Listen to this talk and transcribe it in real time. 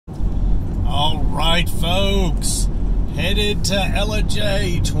right, folks, headed to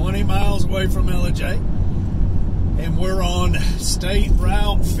Ellijay, 20 miles away from Ellijay, and we're on State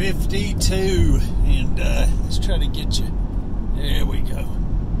Route 52, and let's try to get you, there we go.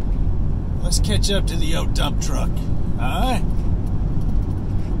 Let's catch up to the old dump truck, alright?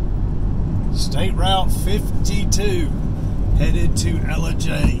 State Route 52, headed to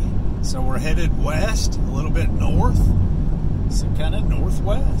Ellijay. So we're headed west, a little bit north, so kind of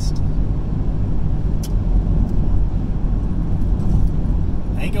northwest.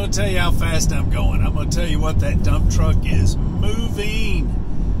 I ain't gonna tell you how fast I'm going. I'm gonna tell you what, that dump truck is moving.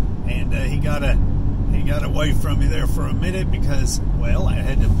 And he got away from me there for a minute because, well, I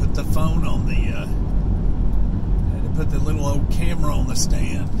had to put the phone on the, had to put the little old camera on the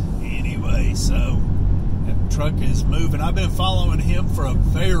stand. Anyway, so that truck is moving. I've been following him for a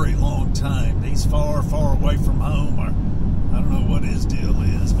very long time. He's far, far away from home, or I don't know what his deal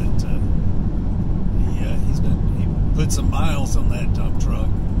is, but he put some miles on that dump truck.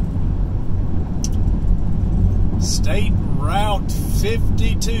 State Route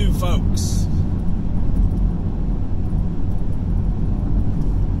 52, folks.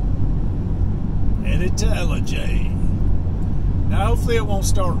 Headed to Ellijay. Now, hopefully it won't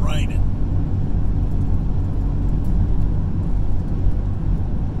start raining.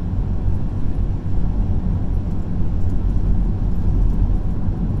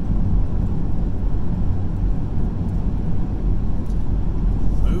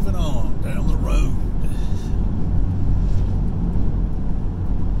 Moving on down the road.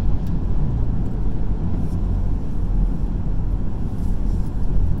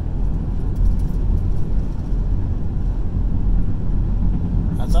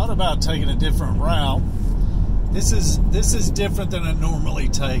 Thought about taking a different route. This is different than I normally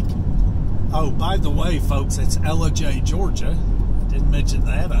take. Oh, by the way, folks, it's Ellijay, Georgia. I didn't mention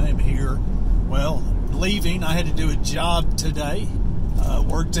that. I am here, well, leaving. I had to do a job today.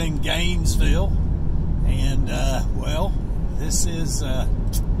 Worked in Gainesville, and well, this is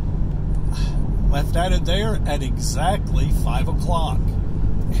left out of there at exactly 5 o'clock,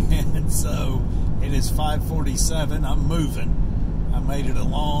 and so it is 5:47. I'm moving. I made it a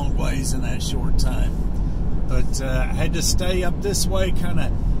long ways in that short time, but I had to stay up this way, kind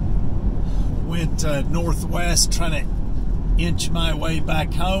of went northwest, trying to inch my way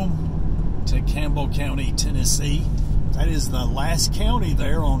back home to Campbell County, Tennessee. That is the last county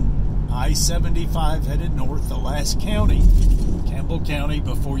there on I-75 headed north, the last county, Campbell County,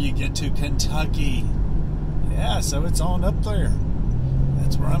 before you get to Kentucky. Yeah, so it's on up there.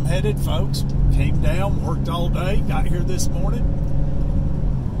 That's where I'm headed, folks. Came down, worked all day, got here this morning.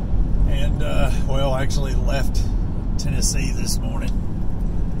 And, well, actually left Tennessee this morning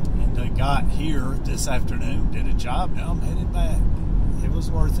and got here this afternoon, did a job, now I'm headed back. It was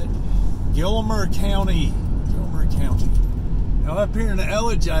worth it. Gilmer County. Now, up here in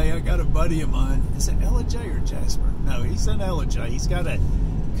Ellijay, I got a buddy of mine. Is it Ellijay or Jasper? No, he's in Ellijay. He's got a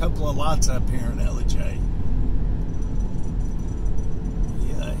couple of lots up here in Ellijay.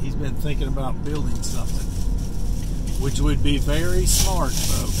 Yeah, he's been thinking about building something, which would be very smart,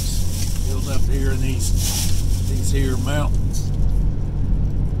 folks. Build up here in these here mountains.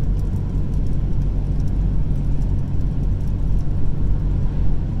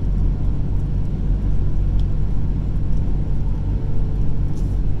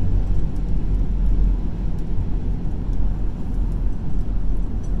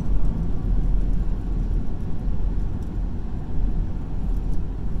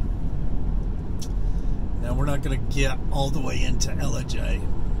 Now we're not going to get all the way into Ellijay.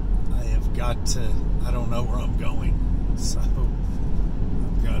 I have got to, I don't know where I'm going, so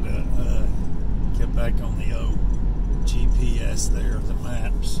I've got to get back on the old GPS there, the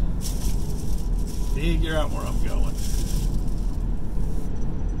maps, figure out where I'm going.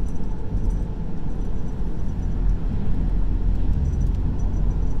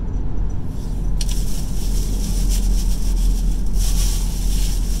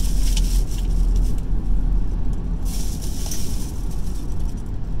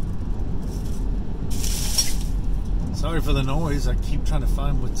 Sorry for the noise. I keep trying to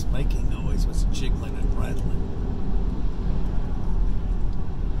find what's making noise, what's jiggling and rattling.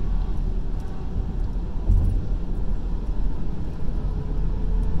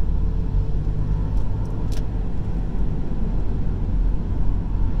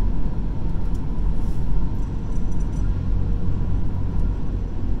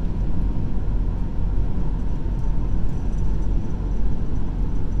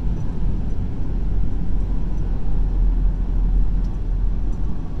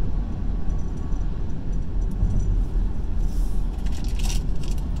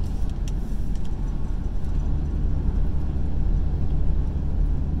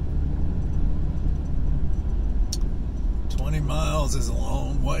 miles is a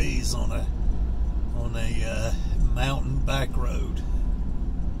long ways on a mountain back road.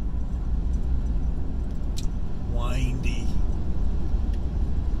 Windy.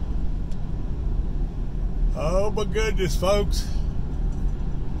 Oh my goodness, folks.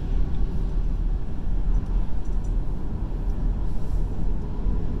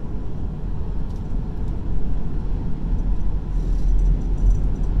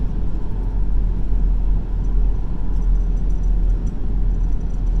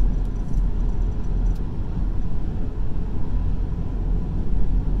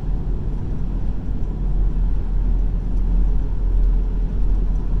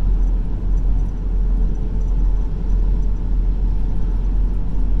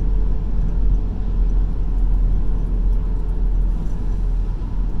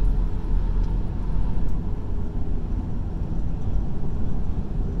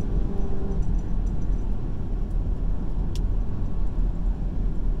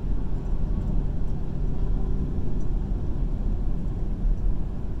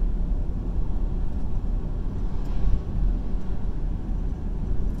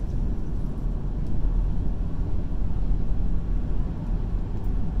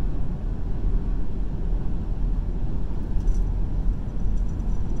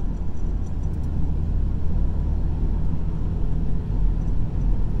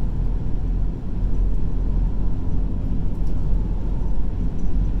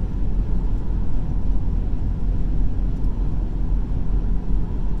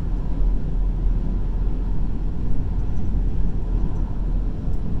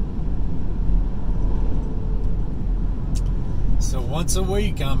 So once a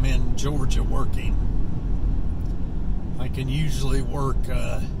week I'm in Georgia working. I can usually work,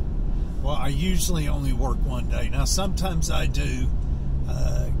 well, I usually only work one day. Now sometimes I do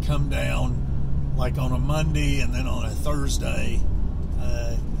come down like on a Monday and then on a Thursday.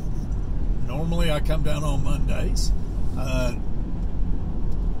 Normally I come down on Mondays.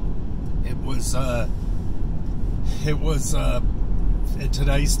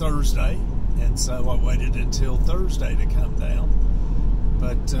 Today's Thursday, and so I waited until Thursday to come down.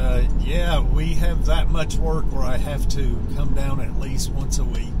 But yeah, we have that much work where I have to come down at least once a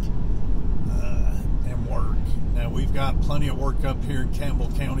week and work. Now we've got plenty of work up here in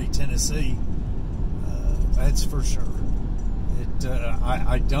Campbell County, Tennessee. That's for sure.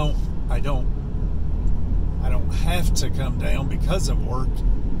 I don't have to come down because of work,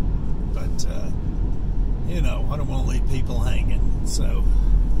 but you know, I don't want to leave people hanging. So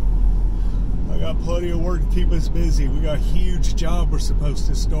I got plenty of work to keep us busy. We got a huge job we're supposed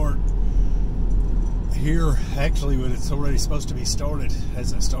to start here. Actually, when it's already supposed to be started,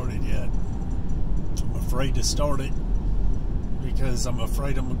 hasn't started yet. I'm afraid to start it because I'm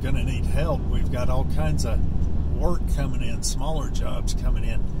afraid I'm going to need help. We've got all kinds of work coming in, smaller jobs coming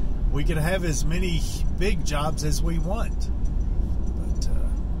in. We could have as many big jobs as we want, but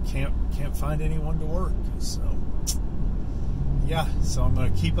can't find anyone to work. So yeah, so I'm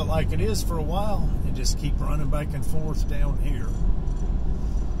going to keep it like it is for a while and just keep running back and forth down here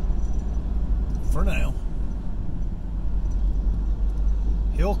for now.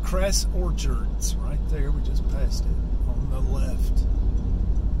 Hillcrest Orchards, right there. We just passed it on the left.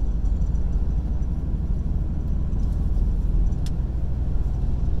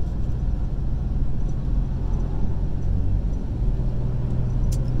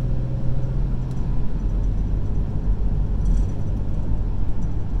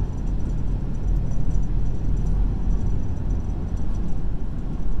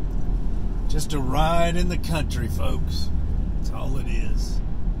 Just a ride in the country, folks. That's all it is.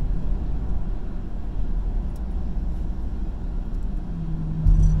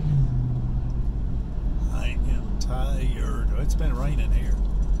 I am tired. Oh, it's been raining here.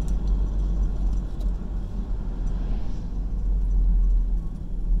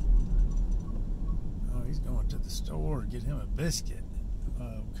 Oh, he's going to the store to get him a biscuit.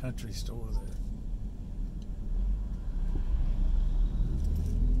 Country store there.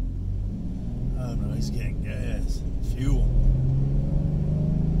 Oh no, he's getting gas, fuel.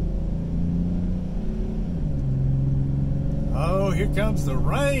 Oh, here comes the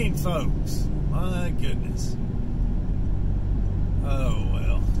rain, folks. My goodness. Oh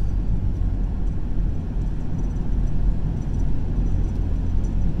well.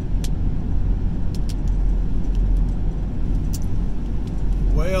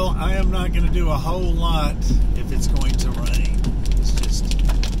 Well, I am not going to do a whole lot if it's going to rain. It's just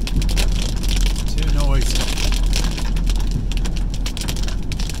too noisy.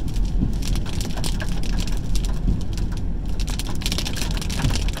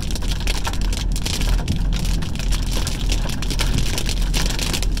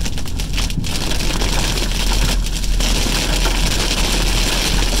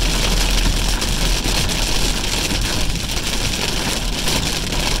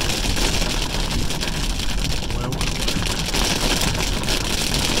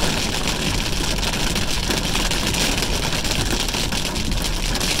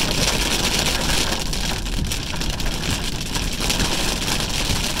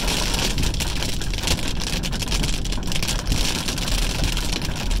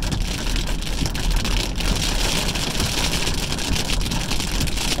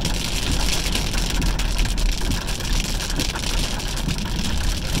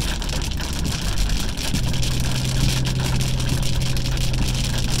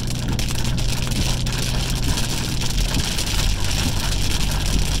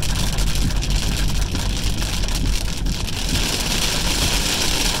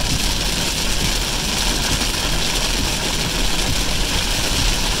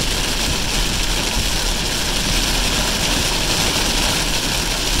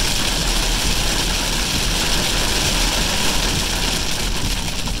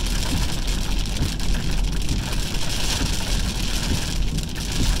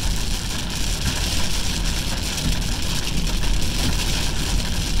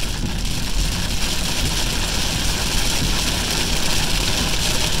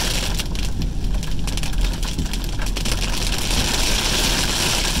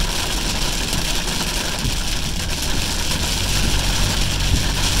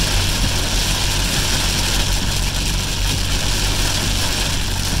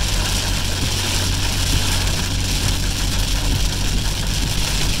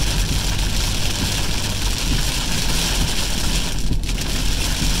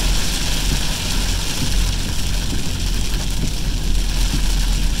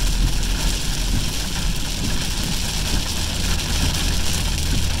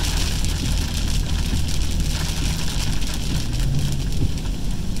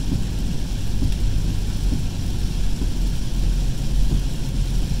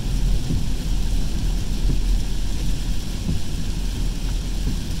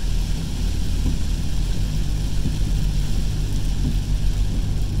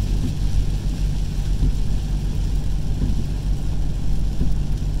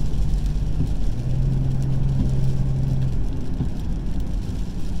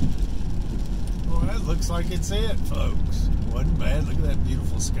 think it's it, folks. Wasn't bad. Look at that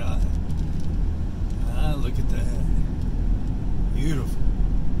beautiful sky. Ah, look at that. Beautiful.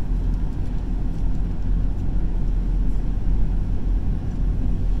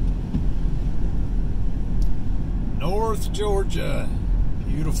 North Georgia.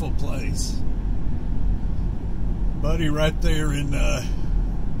 Beautiful place. Buddy right there in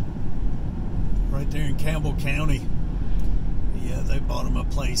Campbell County. Yeah, they bought him a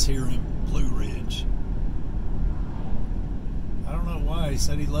place here in Blue Ridge. I don't know why. He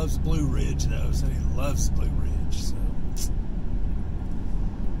said he loves Blue Ridge, though. He said he loves Blue Ridge. So,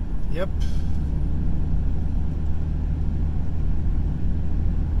 yep.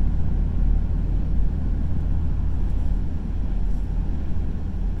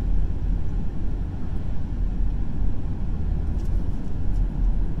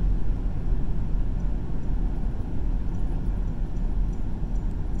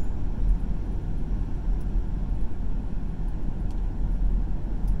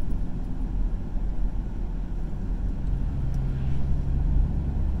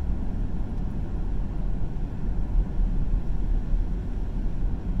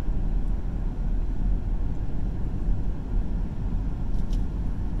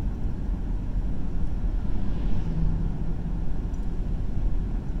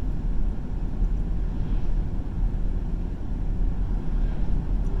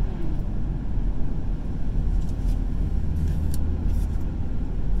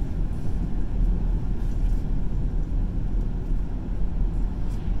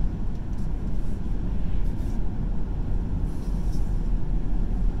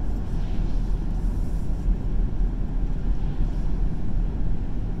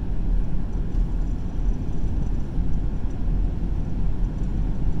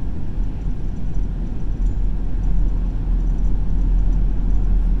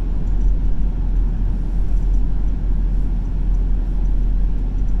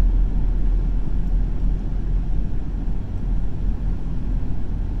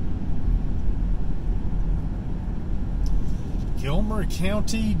 Gilmer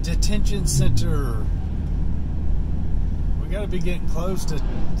County Detention Center. We got to be getting close to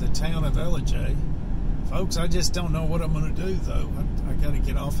the town of Ellijay. Folks, I just don't know what I'm going to do, though. I got to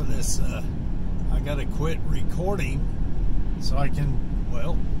get off of this. I got to quit recording so I can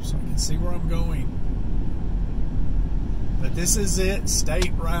see where I'm going. But this is it,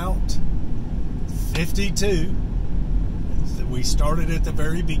 State Route 52. We started at the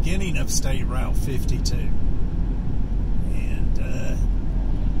very beginning of State Route 52.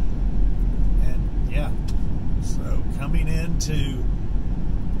 Yeah, so coming into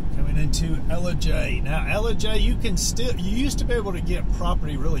Ellijay. Now Ellijay, you used to be able to get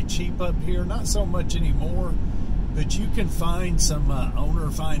property really cheap up here, not so much anymore, but you can find some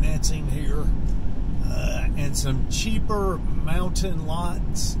owner financing here and some cheaper mountain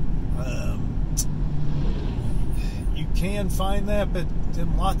lots. You can find that, but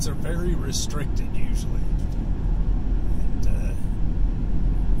them lots are very restricted usually.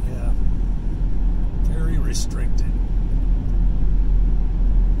 Restricted.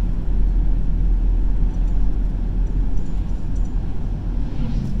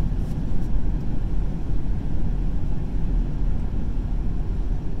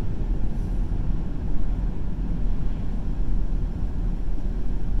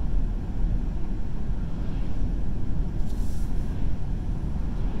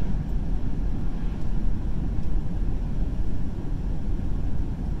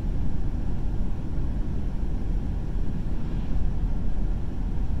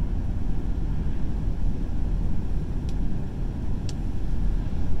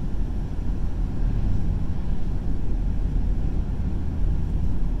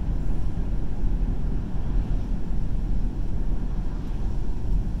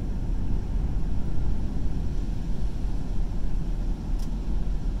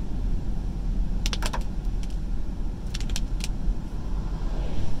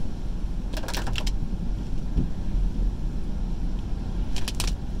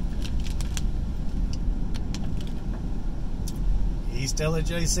 East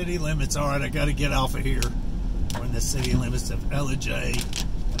Ellijay city limits. All right, I got to get off of here. We're in the city limits of Ellijay,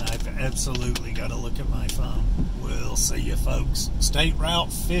 and I've absolutely got to look at my phone. We'll see you, folks. State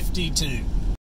Route 52.